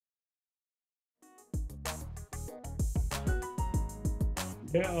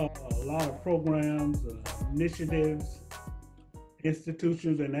There are a lot of programs, initiatives,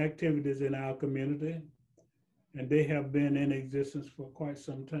 institutions, and activities in our community, and they have been in existence for quite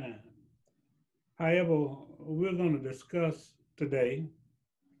some time. However, we're going to discuss today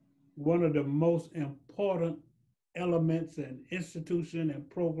one of the most important elements and institution and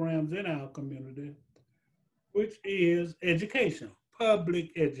programs in our community, which is education,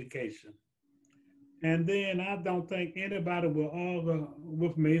 public education. And then I don't think anybody will argue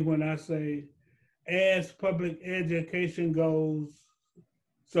with me when I say, as public education goes,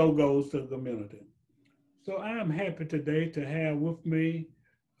 so goes the community. So I'm happy today to have with me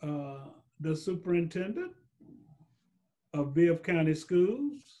uh, the superintendent of Bibb County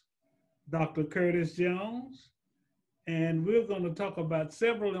Schools, Dr. Curtis Jones, and we're going to talk about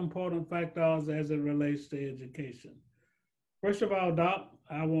several important factors as it relates to education. First of all, Doc,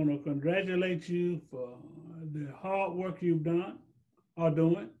 I want to congratulate you for the hard work you've done or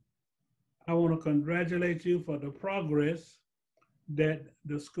doing. I want to congratulate you for the progress that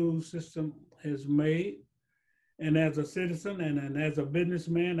the school system has made. And as a citizen and as a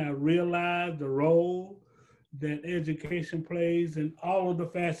businessman, I realize the role that education plays in all of the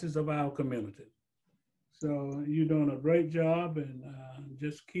facets of our community. So you're doing a great job and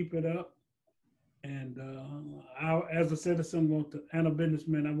just keep it up. And as a citizen and a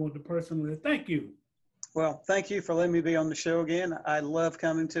businessman, I want to personally thank you. Well, thank you for letting me be on the show again. I love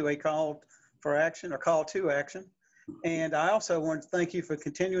coming to a call for action or call to action. And I also want to thank you for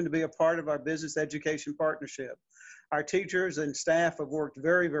continuing to be a part of our business education partnership. Our teachers and staff have worked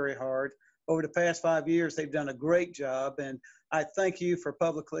very, very hard. Over the past 5 years, they've done a great job. And I thank you for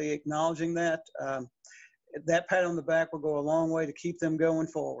publicly acknowledging that. That pat on the back will go a long way to keep them going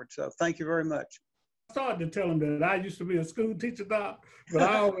forward. So thank you very much. I started to tell them that I used to be a school teacher, Doc, but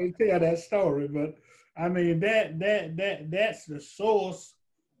I always tell that story. But I mean, that's the source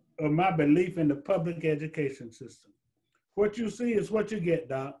of my belief in the public education system. What you see is what you get,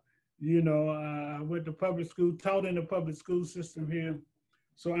 Doc. You know, I went to public school, taught in the public school system here.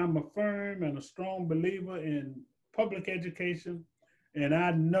 So I'm a firm and a strong believer in public education. And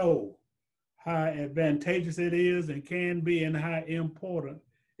I know how advantageous it is and can be and how important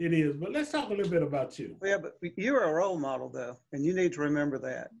it is. But let's talk a little bit about you. Yeah, but you're a role model, though, and you need to remember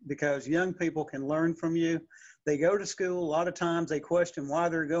that because young people can learn from you. They go to school. A lot of times they question why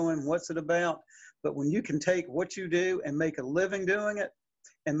they're going, what's it about? But when you can take what you do and make a living doing it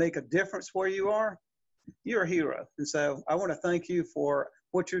and make a difference where you are, you're a hero. And so I want to thank you for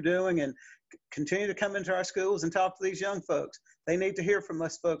what you're doing and continue to come into our schools and talk to these young folks. They need to hear from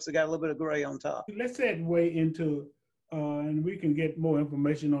us folks that got a little bit of gray on top. Let's segue into, and we can get more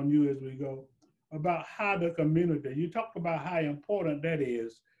information on you as we go, about how the community, you talked about how important that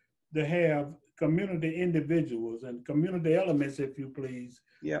is to have community individuals and community elements, if you please,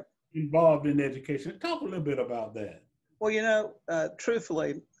 Yep. involved in education. Talk a little bit about that. Well, you know,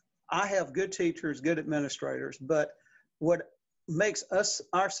 truthfully, I have good teachers, good administrators, but what makes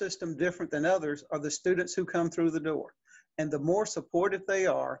our system different than others are the students who come through the door. And the more supportive they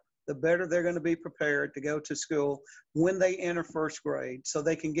are, the better they're going to be prepared to go to school when they enter first grade so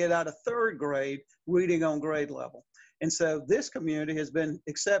they can get out of third grade reading on grade level. And so this community has been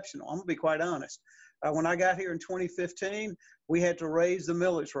exceptional. I'm going to be quite honest. When I got here in 2015, we had to raise the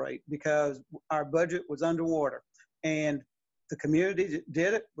millage rate because our budget was underwater. And the community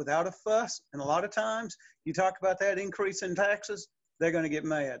did it without a fuss. And a lot of times you talk about that increase in taxes, they're going to get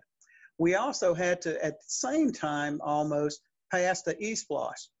mad. We also had to, at the same time, almost pass the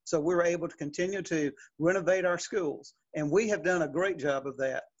E-Splosh. So we were able to continue to renovate our schools. And we have done a great job of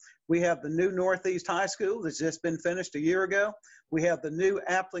that. We have the new Northeast High School that's just been finished a year ago. We have the new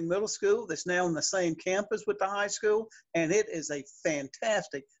Appling Middle School that's now on the same campus with the high school. And it is a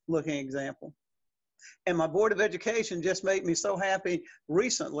fantastic looking example. And my Board of Education just made me so happy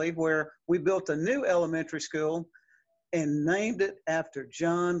recently where we built a new elementary school and named it after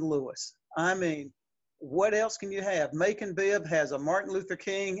John Lewis. I mean, what else can you have? Macon Bibb has a Martin Luther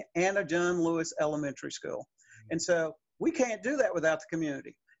King and a John Lewis elementary school. And so we can't do that without the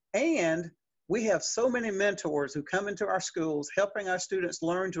community. And we have so many mentors who come into our schools helping our students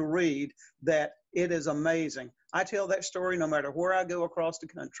learn to read that it is amazing. I tell that story no matter where I go across the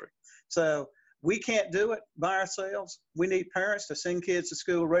country. So we can't do it by ourselves. We need parents to send kids to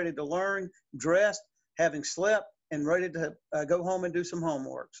school ready to learn, dressed, having slept, and ready to go home and do some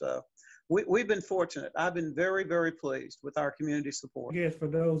homework. So we've been fortunate. I've been very, very pleased with our community support. I guess for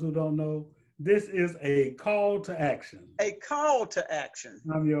those who don't know, this is a call to action. A call to action.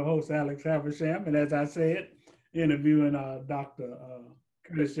 I'm your host, Alex Haversham, and as I said, interviewing Dr.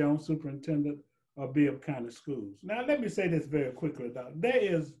 Curtis Jones, Superintendent Bibb County schools. Now, let me say this very quickly, Doc. There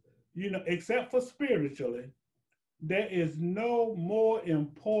is, except for spiritually, there is no more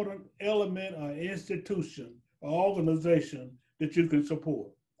important element or institution or organization that you can support,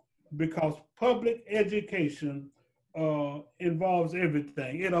 because public education involves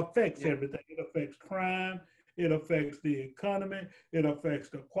everything. It affects everything. It affects crime. It affects the economy. It affects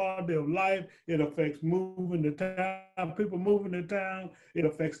the quality of life. It affects moving to town, people moving to town. It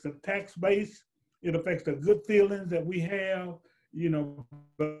affects the tax base. It affects the good feelings that we have,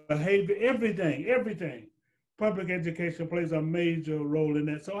 behavior, everything. Public education plays a major role in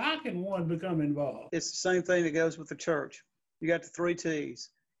that. So how can one become involved? It's the same thing that goes with the church. You got the 3 T's: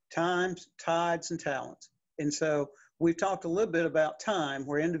 times, tides, and talents. And so we've talked a little bit about time,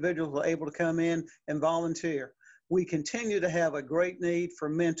 where individuals are able to come in and volunteer. We continue to have a great need for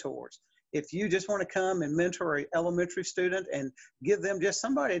mentors. If you just want to come and mentor an elementary student and give them just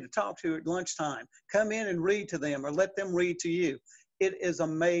somebody to talk to at lunchtime, come in and read to them or let them read to you. It is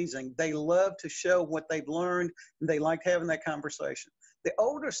amazing. They love to show what they've learned, and they like having that conversation. The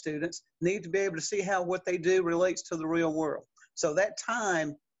older students need to be able to see how what they do relates to the real world. So that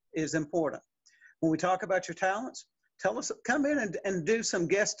time is important. When we talk about your talents, tell us, come in and do some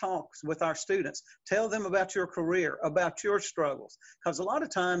guest talks with our students. Tell them about your career, about your struggles. Because a lot of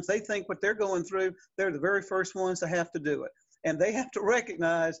times they think what they're going through, they're the very first ones to have to do it. And they have to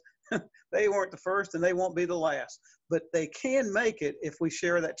recognize they weren't the first and they won't be the last. But they can make it if we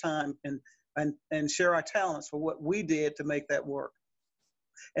share that time and share our talents for what we did to make that work.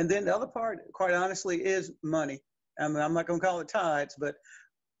 And then the other part, quite honestly, is money. I mean, I'm not going to call it tides, but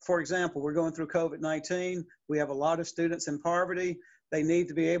for example, we're going through COVID-19. We have a lot of students in poverty. They need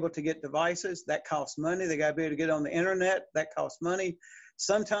to be able to get devices. That costs money. They got to be able to get on the internet. That costs money.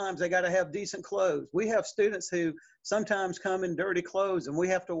 Sometimes they got to have decent clothes. We have students who sometimes come in dirty clothes and we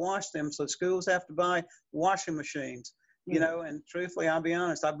have to wash them. So schools have to buy washing machines, and truthfully, I'll be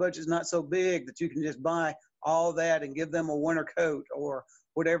honest, our budget's not so big that you can just buy all that and give them a winter coat or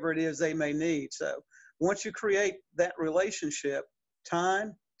whatever it is they may need. So once you create that relationship,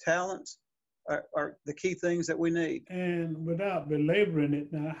 time, talents are the key things that we need. And without belaboring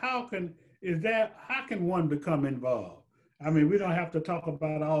it, now, how can one become involved? I mean, we don't have to talk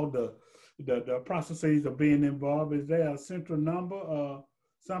about all the processes of being involved. Is there a central number or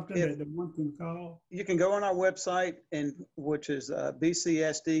something that one can call? You can go on our website, which is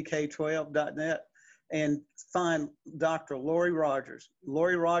bcsdk12.net, and find Dr. Lori Rogers.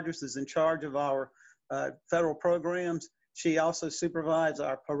 Lori Rogers is in charge of our federal programs. She also supervises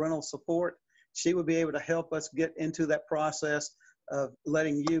our parental support. She would be able to help us get into that process of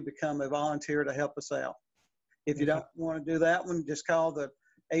letting you become a volunteer to help us out. If you don't want to do that one, just call the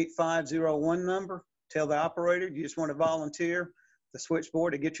 8501 number. Tell the operator you just want to volunteer, the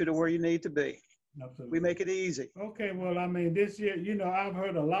switchboard to get you to where you need to be. Absolutely. We make it easy. Okay, well, I mean, this year, I've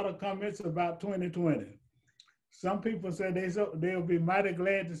heard a lot of comments about 2020. Some people say they'll be mighty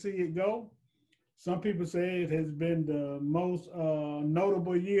glad to see it go. Some people say it has been the most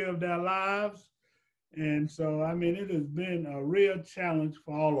notable year of their lives. And so, I mean, it has been a real challenge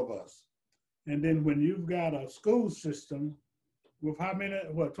for all of us. And then when you've got a school system with how many,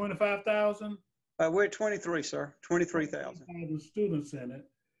 25,000? We're at 23, sir, 23,000. Students in it,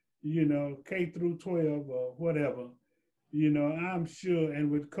 K through 12 or whatever, I'm sure, and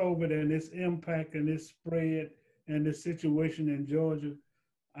with COVID and its impact and its spread and the situation in Georgia,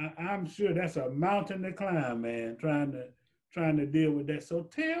 I'm sure that's a mountain to climb, man, trying to deal with that. So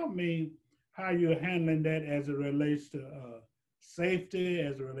tell me how you're handling that as it relates to safety,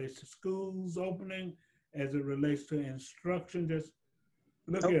 as it relates to schools opening, as it relates to instruction. Just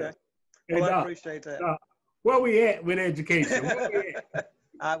look here. Hey, well, Doc, I appreciate that. Doc, where we at with education? Where we at?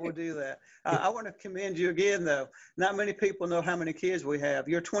 I will do that. I want to commend you again, though. Not many people know how many kids we have.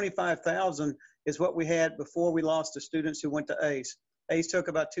 Your 25,000 is what we had before we lost the students who went to ACE. ACE took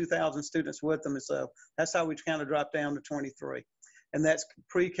about 2,000 students with them, and so that's how we kind of dropped down to 23. And that's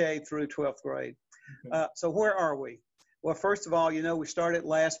pre-K through 12th grade. Okay. So where are we? Well, first of all, we started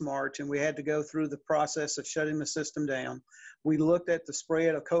last March, and we had to go through the process of shutting the system down. We looked at the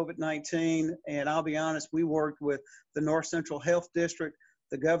spread of COVID-19, and I'll be honest, we worked with the North Central Health District,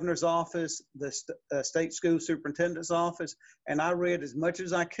 the governor's office, the state school superintendent's office, and I read as much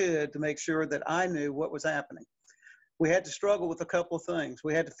as I could to make sure that I knew what was happening. We had to struggle with a couple of things.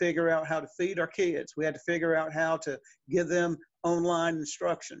 We had to figure out how to feed our kids. We had to figure out how to give them online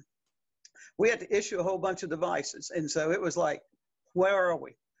instruction. We had to issue a whole bunch of devices. And so it was like, where are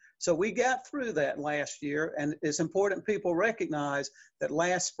we? So we got through that last year, and it's important people recognize that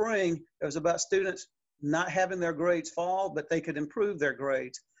last spring, it was about students not having their grades fall, but they could improve their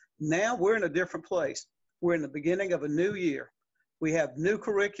grades. Now we're in a different place. We're in the beginning of a new year. We have new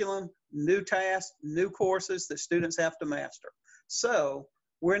curriculum, new tasks, new courses that students have to master. So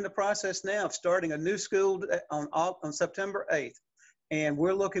we're in the process now of starting a new school on September 8th. And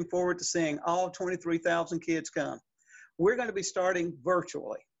we're looking forward to seeing all 23,000 kids come. We're going to be starting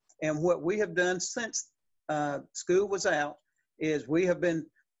virtually. And what we have done since school was out is we have been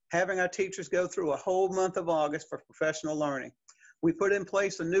having our teachers go through a whole month of August for professional learning. We put in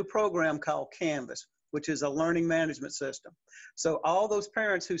place a new program called Canvas, which is a learning management system. So all those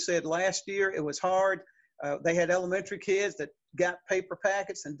parents who said last year it was hard, they had elementary kids that got paper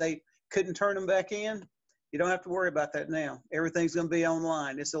packets and they couldn't turn them back in. You don't have to worry about that now. Everything's going to be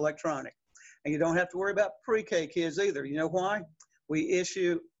online. It's electronic. And you don't have to worry about pre-K kids either. You know why? We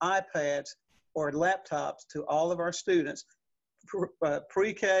issue iPads or laptops to all of our students,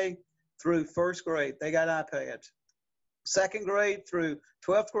 pre-K through first grade. They got iPads. Second grade through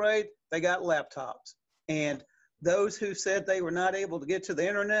 12th grade, they got laptops. And those who said they were not able to get to the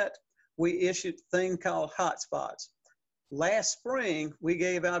internet, we issued a thing called hotspots. Last spring, we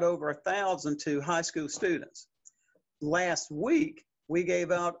gave out over 1,000 to high school students. Last week, we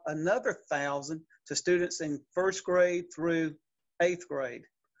gave out another 1,000 to students in first grade through 8th grade.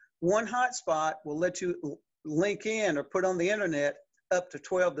 One hotspot will let you link in or put on the internet up to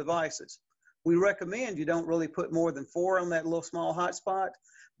 12 devices. We recommend you don't really put more than 4 on that little small hotspot,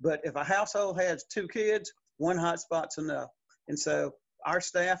 but if a household has 2 kids, 1 hotspot's enough. And so our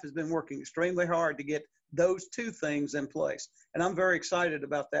staff has been working extremely hard to get those 2 things in place. And I'm very excited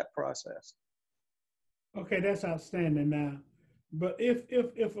about that process. Okay, that's outstanding now. But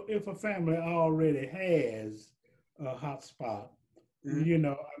if a family already has a hotspot, you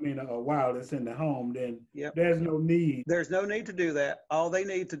know, I mean, a wireless in the home, then there's no need. There's no need to do that. All they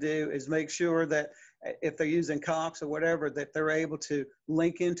need to do is make sure that if they're using Cox or whatever, that they're able to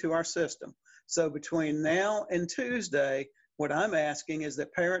link into our system. So between now and Tuesday, what I'm asking is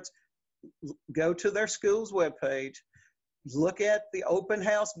that parents go to their school's webpage, look at the open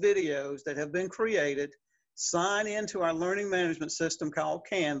house videos that have been created, sign into our learning management system called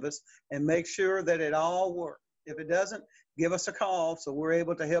Canvas, and make sure that it all works. If it doesn't, give us a call so we're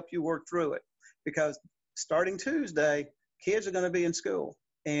able to help you work through it. Because starting Tuesday, kids are going to be in school.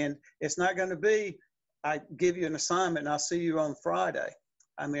 And it's not going to be, I give you an assignment and I'll see you on Friday.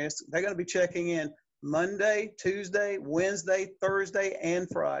 I mean, they're going to be checking in Monday, Tuesday, Wednesday, Thursday, and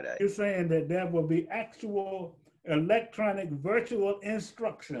Friday. You're saying that there will be actual electronic virtual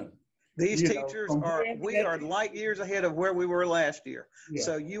instruction. These teachers we are light years ahead of where we were last year. Yeah.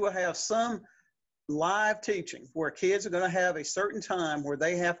 So you will have some live teaching where kids are going to have a certain time where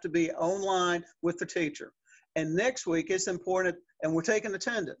they have to be online with the teacher. And next week it's important, and we're taking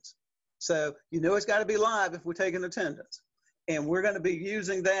attendance. So you know it's got to be live if we're taking attendance. And we're going to be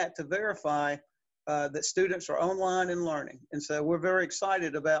using that to verify that students are online and learning. And so we're very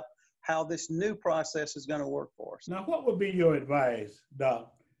excited about how this new process is going to work for us. Now, what would be your advice,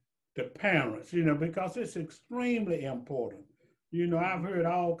 Doc, to parents, you know, because it's extremely important. You know, I've heard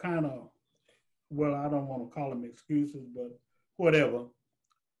all kind of, well, I don't want to call them excuses, but whatever,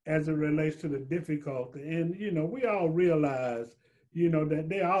 as it relates to the difficulty. And, you know, we all realize, you know, that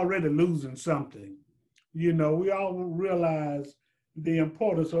they're already losing something. You know, we all realize the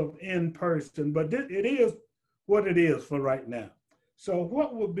importance of in-person, but it is what it is for right now. So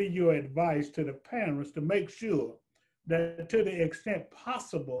what would be your advice to the parents to make sure that to the extent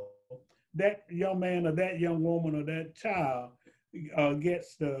possible, that young man or that young woman or that child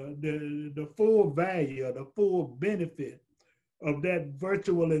gets the full value or the full benefit of that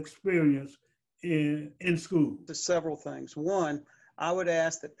virtual experience in school? There's several things. One, I would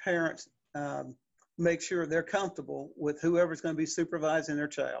ask that parents make sure they're comfortable with whoever's going to be supervising their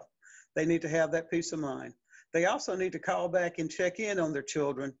child. They need to have that peace of mind. They also need to call back and check in on their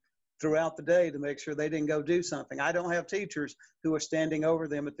children throughout the day to make sure they didn't go do something. I don't have teachers who are standing over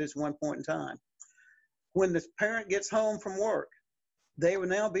them at this one point in time. When the parent gets home from work, they will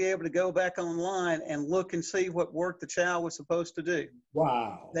now be able to go back online and look and see what work the child was supposed to do.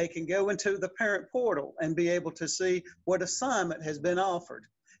 Wow. They can go into the parent portal and be able to see what assignment has been offered.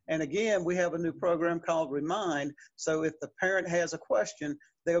 And again, we have a new program called Remind. So if the parent has a question,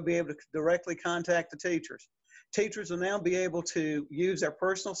 they'll be able to directly contact the teachers. Teachers will now be able to use their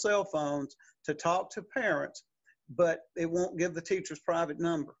personal cell phones to talk to parents, but it won't give the teacher's private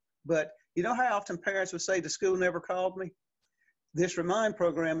number. But you know how often parents would say, the school never called me? This Remind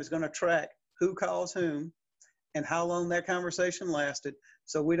program is going to track who calls whom and how long that conversation lasted,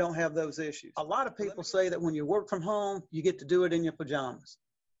 so we don't have those issues. A lot of people say that when you work from home, you get to do it in your pajamas.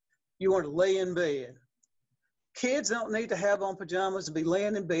 You want to lay in bed. Kids don't need to have on pajamas and be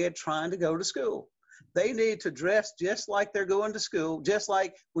laying in bed trying to go to school. They need to dress just like they're going to school, just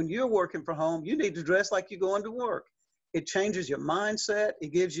like when you're working from home, you need to dress like you're going to work. It changes your mindset,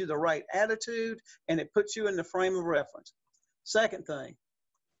 it gives you the right attitude, and it puts you in the frame of reference. Second thing,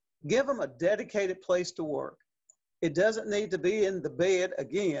 give them a dedicated place to work. It doesn't need to be in the bed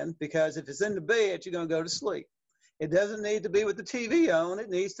again, because if it's in the bed, you're going to go to sleep. It doesn't need to be with the TV on, it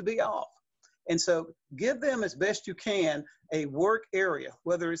needs to be off. And so give them as best you can a work area,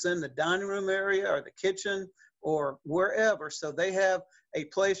 whether it's in the dining room area or the kitchen or wherever, so they have a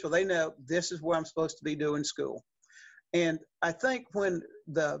place where they know this is where I'm supposed to be doing school. And I think when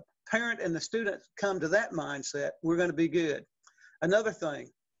the parent and the student come to that mindset, we're going to be good. Another thing,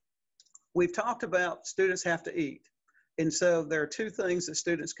 we've talked about students have to eat. And so there are two things that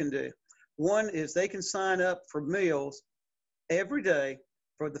students can do. One is they can sign up for meals every day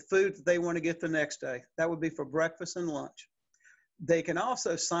for the food that they want to get the next day. That would be for breakfast and lunch. They can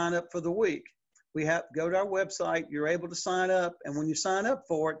also sign up for the week. We have go to our website, you're able to sign up, and when you sign up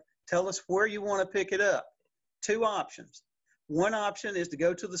for it, tell us where you want to pick it up. Two options. One option is to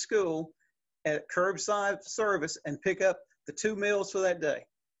go to the school at curbside service and pick up the 2 meals for that day.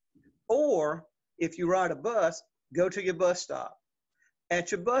 Or if you ride a bus, go to your bus stop.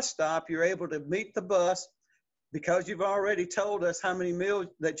 At your bus stop, you're able to meet the bus. Because you've already told us how many meals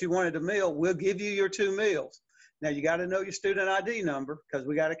that you wanted a meal, we'll give you your 2 meals. Now you got to know your student ID number, because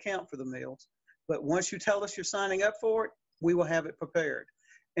we got to count for the meals. But once you tell us you're signing up for it, we will have it prepared.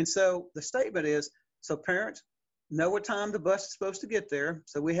 And so the statement is, so parents know what time the bus is supposed to get there.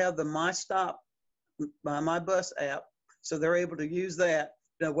 So we have the My Stop, My Bus app. So they're able to use that,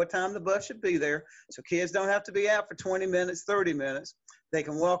 know what time the bus should be there. So kids don't have to be out for 20 minutes, 30 minutes. They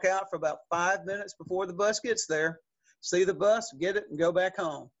can walk out for about 5 minutes before the bus gets there, see the bus, get it, and go back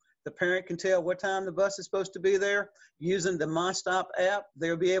home. The parent can tell what time the bus is supposed to be there. Using the My Stop app,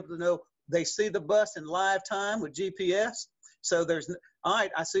 they'll be able to know, they see the bus in live time with GPS. So there's, all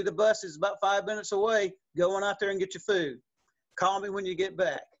right, I see the bus is about 5 minutes away. Go on out there and get your food. Call me when you get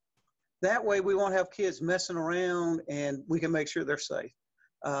back. That way we won't have kids messing around, and we can make sure they're safe.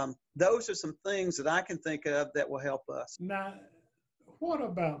 Those are some things that I can think of that will help us. Now, what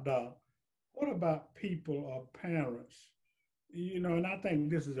about people or parents? You know, and I think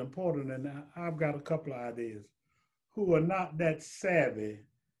this is important, and I've got a couple of ideas, who are not that savvy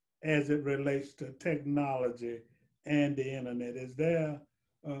as it relates to technology and the internet. Is there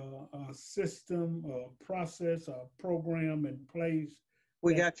a system, a process, a program in place?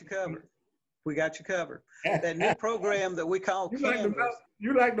 We got you covered. We got you covered. That new program that we call Canvas.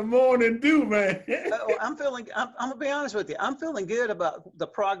 You like the morning dew, man. I'm gonna be honest with you. I'm feeling good about the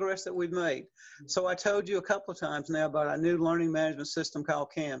progress that we've made. So I told you a couple of times now about our new learning management system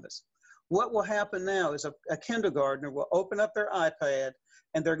called Canvas. What will happen now is a kindergartner will open up their iPad,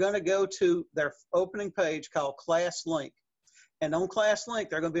 and they're going to go to their opening page called Class Link. And on Class Link,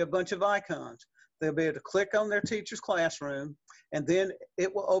 there are going to be a bunch of icons. They'll be able to click on their teacher's classroom, and then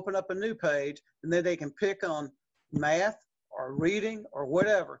it will open up a new page, and then they can pick on math or reading or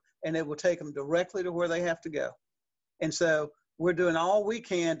whatever, and it will take them directly to where they have to go. And so we're doing all we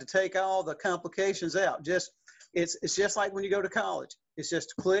can to take all the complications out. It's just like when you go to college. It's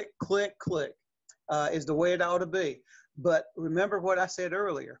just click, click, click is the way it ought to be. But remember what I said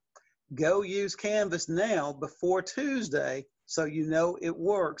earlier. Go use Canvas now before Tuesday, so you know it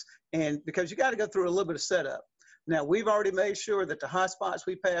works, and because you got to go through a little bit of setup. Now, we've already made sure that the hotspots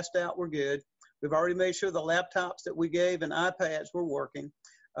we passed out were good. We've already made sure the laptops that we gave and iPads were working.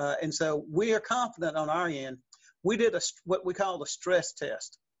 And so we are confident on our end. We did what we call a stress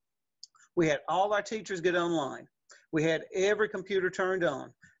test. We had all our teachers get online. We had every computer turned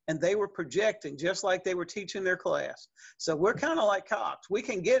on, and they were projecting just like they were teaching their class. So we're kind of like cops. We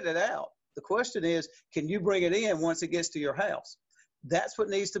can get it out. The question is, can you bring it in once it gets to your house? That's what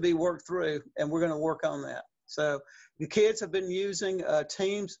needs to be worked through, and we're going to work on that. So the kids have been using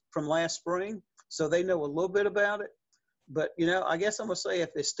Teams from last spring, so they know a little bit about it. But, you know, I guess I'm going to say if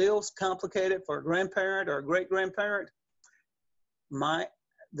it's still complicated for a grandparent or a great-grandparent,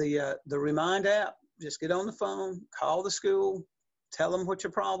 the Remind app, just get on the phone, call the school, tell them what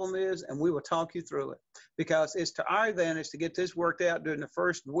your problem is, and we will talk you through it. Because it's to our advantage to get this worked out during the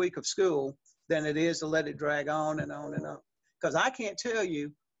first week of school than it is to let it drag on and on and on. Because I can't tell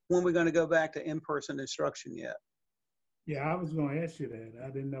you when we're going to go back to in-person instruction yet. Yeah, I was going to ask you that. I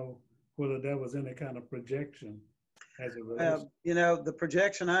didn't know whether there was any kind of projection as it relates. You know, the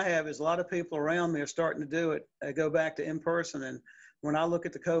projection I have is a lot of people around me are starting to do it, go back to in-person. And when I look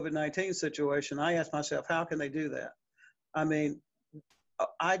at the COVID-19 situation, I ask myself, how can they do that? I mean,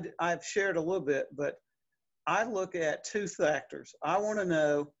 I've shared a little bit, but I look at two factors. I want to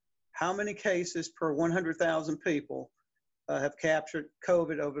know how many cases per 100,000 people have captured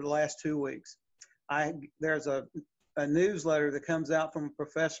COVID over the last 2 weeks. There's a newsletter that comes out from a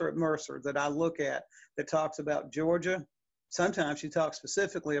professor at Mercer that I look at that talks about Georgia. Sometimes she talks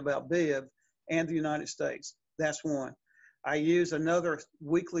specifically about Bibb and the United States. That's one. I use another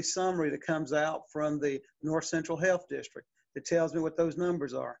weekly summary that comes out from the North Central Health District that tells me what those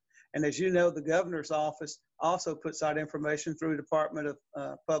numbers are. And as you know, the governor's office also puts out information through the Department of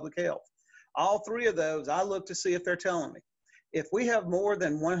Public Health. All three of those, I look to see if they're telling me. If we have more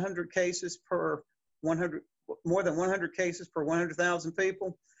than 100 cases per 100,000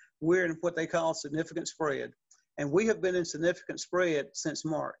 people, we're in what they call significant spread. And we have been in significant spread since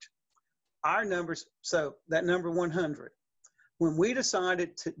March. Our numbers, so that number 100, when we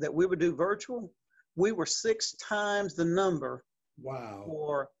decided that we would do virtual, we were 6 times the number. Wow.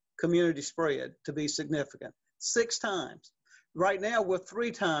 For community spread to be significant. 6 times. Right now, we're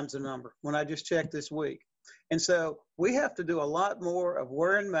 3 times the number when I just checked this week. And so we have to do a lot more of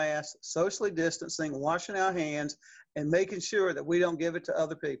wearing masks, socially distancing, washing our hands, and making sure that we don't give it to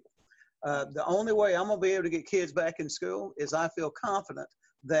other people. The only way I'm going to be able to get kids back in school is I feel confident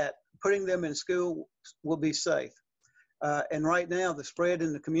that putting them in school will be safe. And right now, the spread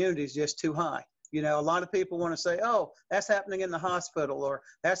in the community is just too high. You know, a lot of people want to say, oh, that's happening in the hospital or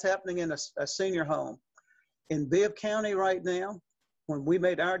that's happening in a senior home. In Bibb County right now, when we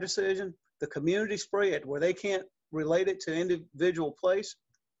made our decision, the community spread where they can't relate it to individual place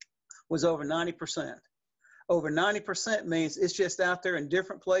was over 90%. Over 90% means it's just out there in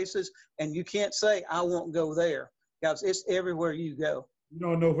different places and you can't say, I won't go there. Guys, it's everywhere you go. You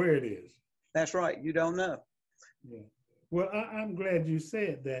don't know where it is. That's right. You don't know. Yeah. Well, I'm glad you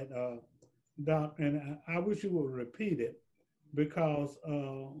said that, Doc, and I wish you would repeat it because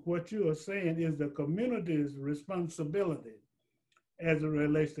what you are saying is the community's responsibility as it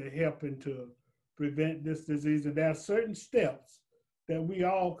relates to helping to prevent this disease. And there are certain steps that we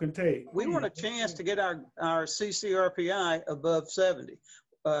all can take. We want a chance to get our CCRPI above 70.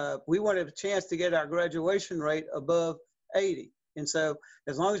 We wanted a chance to get our graduation rate above 80. And so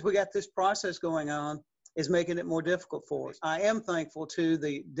as long as we got this process going on, is making it more difficult for us. I am thankful to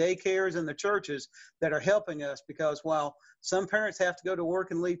the daycares and the churches that are helping us because while some parents have to go to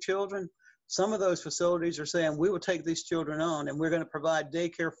work and leave children, some of those facilities are saying we will take these children on and we're going to provide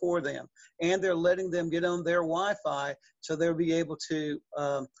daycare for them. And they're letting them get on their Wi-Fi so they'll be able to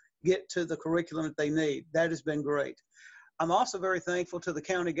get to the curriculum that they need. That has been great. I'm also very thankful to the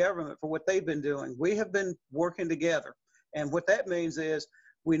county government for what they've been doing. We have been working together. And what that means is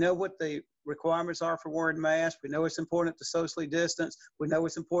we know what the requirements are for wearing masks. We know it's important to socially distance. We know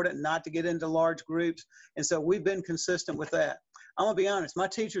it's important not to get into large groups. And so we've been consistent with that. I'm gonna be honest, my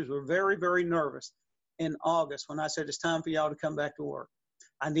teachers were very, very nervous in August when I said, it's time for y'all to come back to work.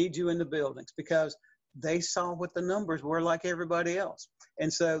 I need you in the buildings because they saw what the numbers were like everybody else.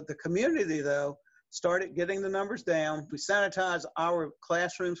 And so the community though, started getting the numbers down. We sanitize our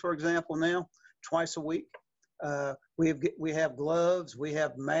classrooms, for example, now twice a week. We have gloves, we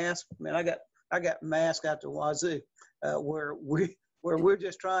have masks. I mean, I got masks out the wazoo, where we're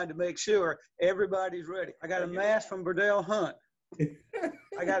just trying to make sure everybody's ready. I got a mask from Burdell Hunt.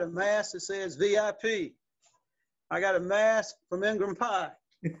 I got a mask that says VIP. I got a mask from Ingram Pie.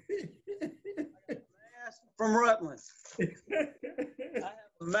 I got a mask from Rutland. I have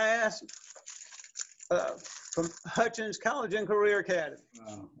a mask from Hutchins College and Career Academy.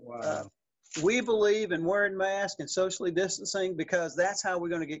 Oh, wow. We believe in wearing masks and socially distancing because that's how we're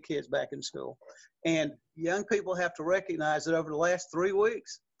going to get kids back in school. And young people have to recognize that over the last 3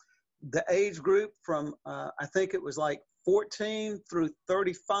 weeks, the age group from, I think it was like 14 through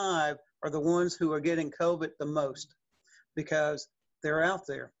 35 are the ones who are getting COVID the most because they're out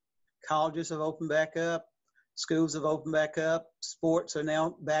there. Colleges have opened back up. Schools have opened back up. Sports are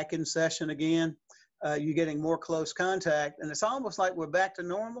now back in session again. You're getting more close contact. And it's almost like we're back to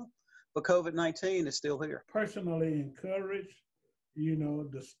normal. But COVID-19 is still here. Personally encourage,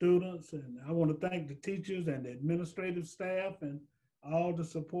 the students, and I want to thank the teachers and the administrative staff and all the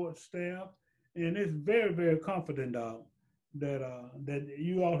support staff. And it's very, very comforting, Doc, that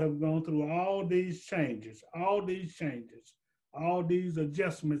you all have gone through all these changes, all these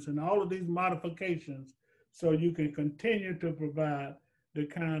adjustments, and all of these modifications so you can continue to provide the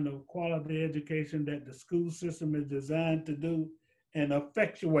kind of quality education that the school system is designed to do and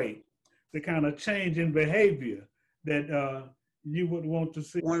effectuate the kind of change in behavior that you would want to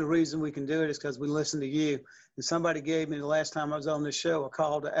see. One of the reasons we can do it is because we listen to you. And somebody gave me the last time I was on this show a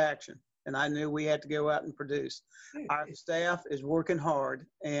call to action. and I knew we had to go out and produce. Our staff is working hard,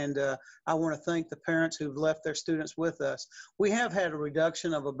 and I want to thank the parents who've left their students with us. We have had a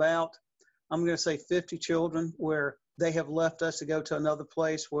reduction of about, I'm going to say 50 children where they have left us to go to another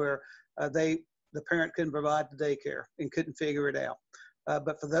place where the parent couldn't provide the daycare and couldn't figure it out.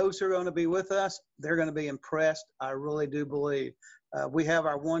 But for those who are going to be with us, they're going to be impressed. I really do believe. We have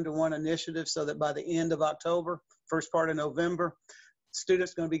our one-to-one initiative so that by the end of October, first part of November,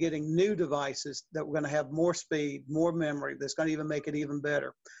 students are going to be getting new devices that we're going to have more speed, more memory, that's going to even make it even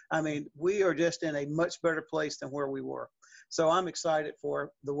better. I mean, we are just in a much better place than where we were. So I'm excited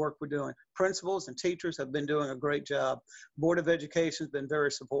for the work we're doing. Principals and teachers have been doing a great job. Board of Education has been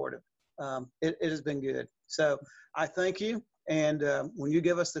very supportive. It has been good. So I thank you. And when you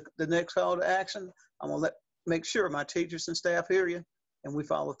give us the next call to action, I'm going to make sure my teachers and staff hear you and we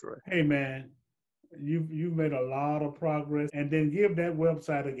follow through. Hey, man, you've made a lot of progress. And then give that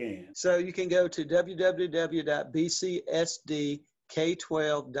website again. So you can go to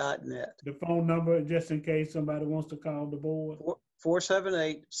www.bcsdk12.net. The phone number, just in case somebody wants to call the board?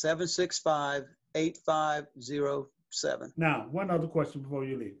 478-765-8507. Now, one other question before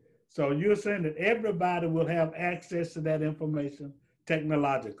you leave. So you're saying that everybody will have access to that information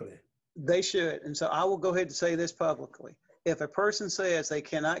technologically? They should. And so I will go ahead and say this publicly. If a person says they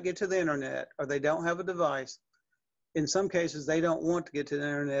cannot get to the internet or they don't have a device, in some cases they don't want to get to the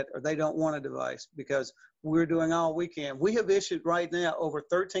internet or they don't want a device, because we're doing all we can. We have issued right now over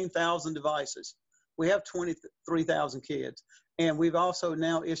 13,000 devices. We have 23,000 kids. And we've also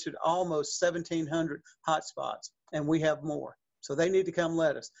now issued almost 1,700 hotspots, and we have more. So they need to come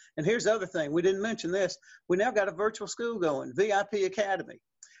let us. And here's the other thing. We didn't mention this. We now got a virtual school going, VIP Academy.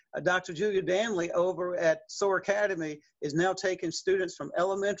 Dr. Julia Danley over at SOAR Academy is now taking students from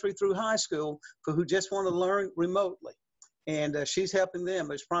elementary through high school who just want to learn remotely. And she's helping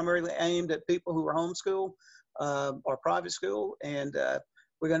them. It's primarily aimed at people who are homeschool or private school. And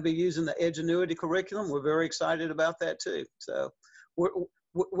we're going to be using the Edgenuity curriculum. We're very excited about that too. So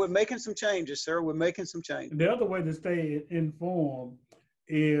we're making some changes, sir. We're making some changes. The other way to stay informed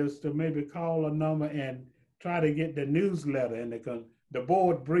is to maybe call a number and try to get the newsletter and the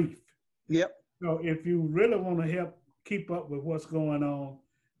board brief. Yep. So if you really want to help keep up with what's going on,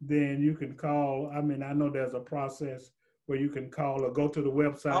 then you can call. I mean, I know there's a process where you can call or go to the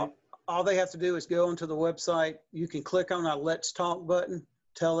website. All they have to do is go onto the website. You can click on our Let's Talk button,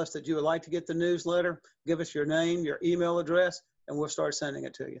 tell us that you would like to get the newsletter, give us your name, your email address, and we'll start sending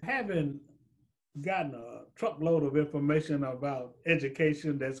it to you. Having gotten a truckload of information about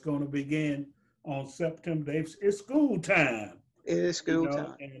education that's going to begin on September 8th, it's school time. It is school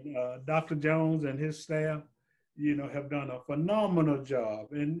time. And Dr. Jones and his staff, have done a phenomenal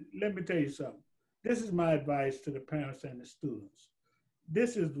job. And let me tell you something. This is my advice to the parents and the students.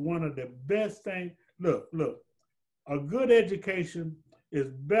 This is one of the best things. Look, a good education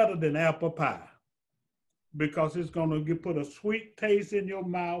is better than apple pie, because it's going to put a sweet taste in your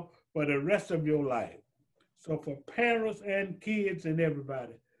mouth for the rest of your life. So for parents and kids and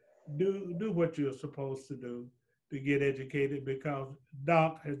everybody, do what you're supposed to do to get educated, because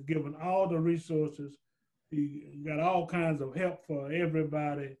Doc has given all the resources. He got all kinds of help for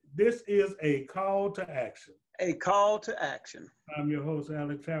everybody. This is a call to action. A call to action. I'm your host,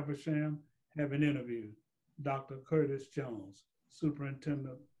 Alex Traversham, having interviewed Dr. Curtis Jones,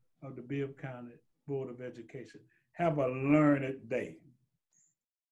 Superintendent of the Bibb County Board of Education. Have a learned day.